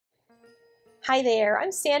Hi there,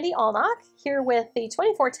 I'm Sandy Allnock here with the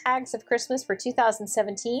 24 tags of Christmas for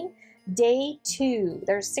 2017, day 2.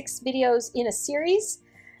 There's 6 videos in a series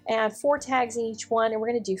and 4 tags in each one, and we're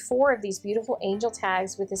going to do 4 of these beautiful angel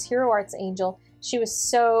tags with this Hero Arts angel. She was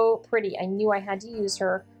so pretty. I knew I had to use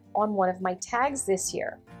her on one of my tags this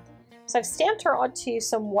year. So I've stamped her onto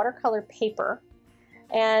some watercolor paper,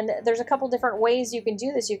 and there's a couple different ways you can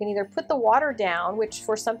do this. You can either put the water down, which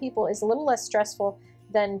for some people is a little less stressful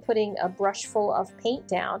than putting a brush full of paint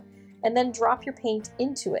down, and then drop your paint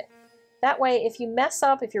into it. That way, if you mess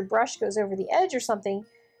up, if your brush goes over the edge or something,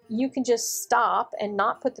 you can just stop and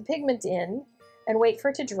not put the pigment in and wait for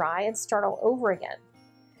it to dry and start all over again.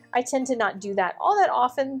 I tend to not do that all that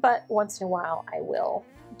often, but once in a while I will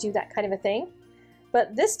do that kind of a thing.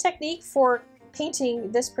 But this technique for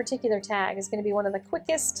painting this particular tag is going to be one of the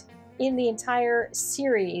quickest in the entire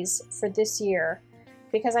series for this year,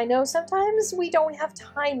 because I know sometimes we don't have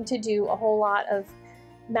time to do a whole lot of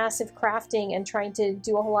massive crafting and trying to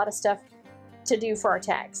do a whole lot of stuff to do for our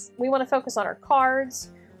tags. We want to focus on our cards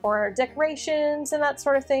or our decorations and that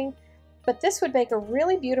sort of thing. But this would make a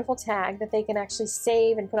really beautiful tag that they can actually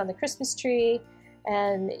save and put on the Christmas tree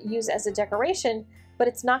and use as a decoration, but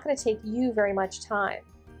it's not going to take you very much time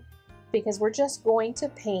because we're just going to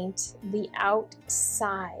paint the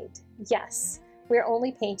outside. Yes, we're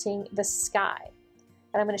only painting the sky.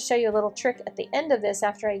 And I'm going to show you a little trick at the end of this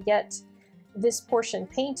after I get this portion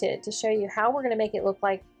painted to show you how we're going to make it look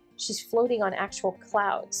like she's floating on actual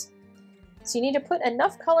clouds. So you need to put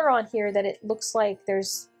enough color on here that it looks like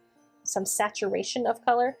there's some saturation of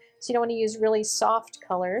color. So you don't want to use really soft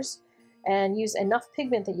colors, and use enough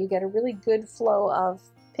pigment that you get a really good flow of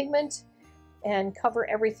pigment and cover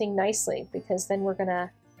everything nicely, because then we're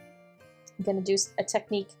gonna do a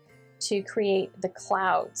technique to create the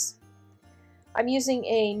clouds. I'm using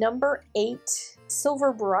a number 8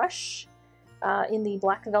 silver brush in the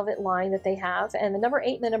black velvet line that they have, and the number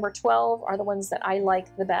 8 and the number 12 are the ones that I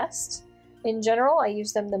like the best. In general, I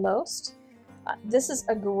use them the most. This is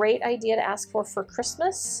a great idea to ask for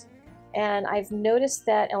Christmas, and I've noticed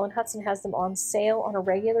that Ellen Hudson has them on sale on a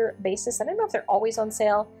regular basis. I don't know if they're always on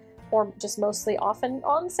sale or just mostly often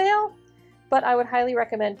on sale, but I would highly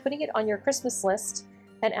recommend putting it on your Christmas list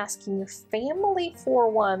and asking your family for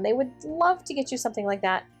one. They would love to get you something like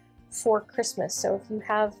that for Christmas. So if you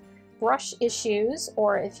have brush issues,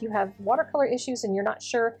 or if you have watercolor issues and you're not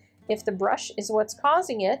sure if the brush is what's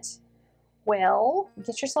causing it, well,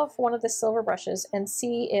 get yourself one of the silver brushes and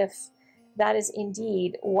see if that is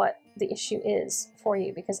indeed what the issue is for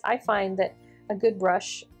you, because I find that a good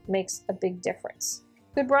brush makes a big difference.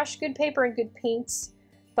 Good brush, good paper, and good paints,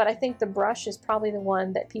 but I think the brush is probably the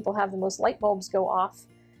one that people have the most light bulbs go off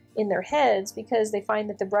in their heads, because they find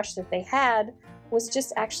that the brush that they had was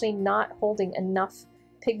just actually not holding enough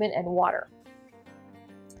pigment and water.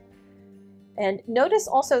 And notice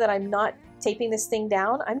also that I'm not taping this thing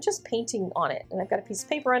down, I'm just painting on it. And I've got a piece of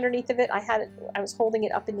paper underneath of it. I was holding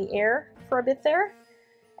it up in the air for a bit there,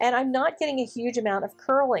 and I'm not getting a huge amount of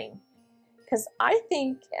curling, because I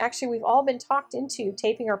think actually we've all been talked into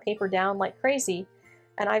taping our paper down like crazy,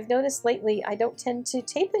 and I've noticed lately I don't tend to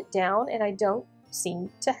tape it down, and I don't seem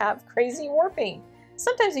to have crazy warping.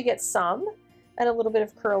 Sometimes you get some and a little bit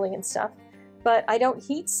of curling and stuff, but I don't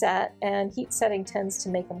heat set, and heat setting tends to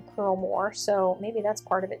make them curl more, so maybe that's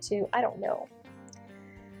part of it too. I don't know.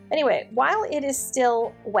 Anyway, while it is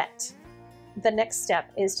still wet, the next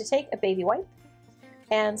step is to take a baby wipe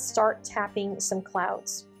and start tapping some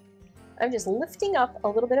clouds. I'm just lifting up a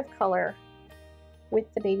little bit of color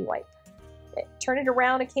with the baby wipe. Turn it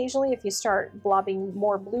around occasionally if you start blobbing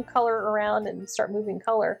more blue color around and start moving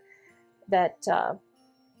color that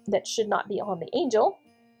should not be on the angel.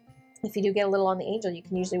 If you do get a little on the angel, you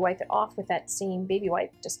can usually wipe it off with that same baby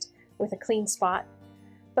wipe, just with a clean spot.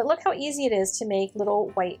 But look how easy it is to make little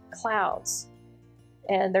white clouds.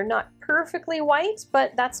 And they're not perfectly white,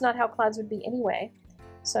 but that's not how clouds would be anyway.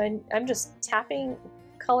 So I'm just tapping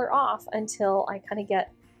color off until I kind of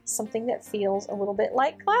get something that feels a little bit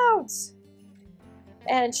like clouds.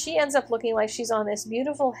 And she ends up looking like she's on this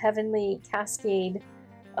beautiful heavenly cascade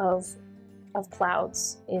of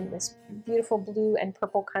clouds in this beautiful blue and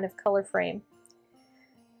purple kind of color frame.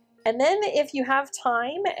 And then if you have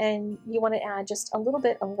time and you want to add just a little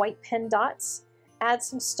bit of white pen dots, add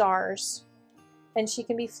some stars. And she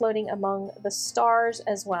can be floating among the stars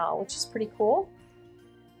as well, which is pretty cool.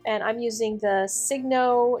 And I'm using the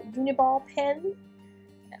Signo Uniball pen.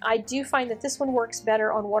 I do find that this one works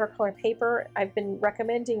better on watercolor paper. I've been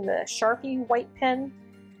recommending the Sharpie white pen,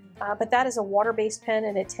 but that is a water-based pen,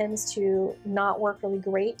 and it tends to not work really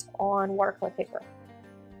great on watercolor paper.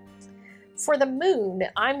 For the moon,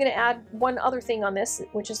 I'm going to add one other thing on this,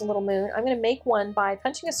 which is a little moon. I'm going to make one by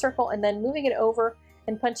punching a circle and then moving it over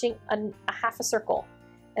and punching a half a circle.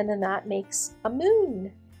 And then that makes a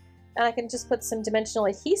moon. And I can just put some dimensional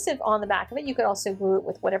adhesive on the back of it. You could also glue it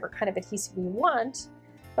with whatever kind of adhesive you want,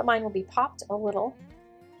 but mine will be popped a little.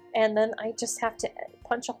 And then I just have to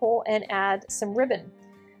punch a hole and add some ribbon.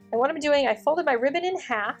 And what I'm doing, I folded my ribbon in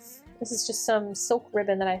half. This is just some silk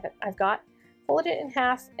ribbon that I've got. Folded it in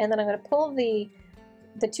half, and then I'm going to pull the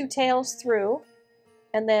two tails through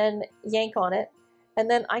and then yank on it. And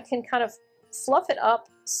then I can kind of fluff it up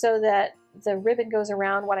so that the ribbon goes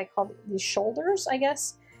around what I call the shoulders, I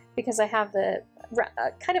guess, because I have the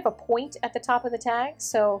kind of a point at the top of the tag,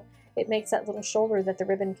 so it makes that little shoulder that the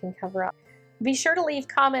ribbon can cover up. Be sure to leave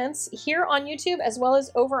comments here on YouTube as well as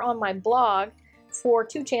over on my blog for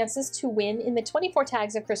 2 chances to win in the 24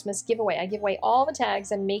 Tags of Christmas giveaway. I give away all the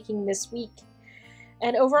tags I'm making this week.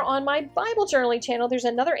 And over on my Bible journaling channel, there's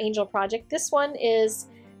another angel project. This one is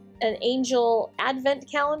an angel advent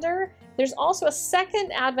calendar. There's also a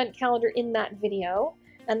second advent calendar in that video,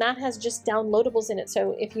 and that has just downloadables in it.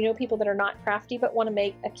 So if you know people that are not crafty but want to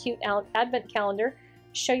make a cute advent calendar,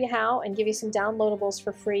 show you how and give you some downloadables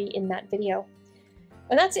for free in that video.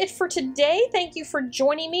 And that's it for today. Thank you for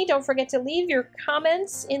joining me. Don't forget to leave your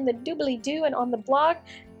comments in the doobly-doo and on the blog.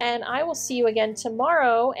 And I will see you again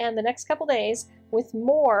tomorrow and the next couple days with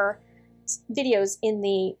more videos in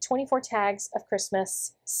the 24 Tags of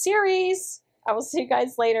Christmas series. I will see you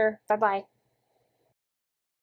guys later. Bye-bye.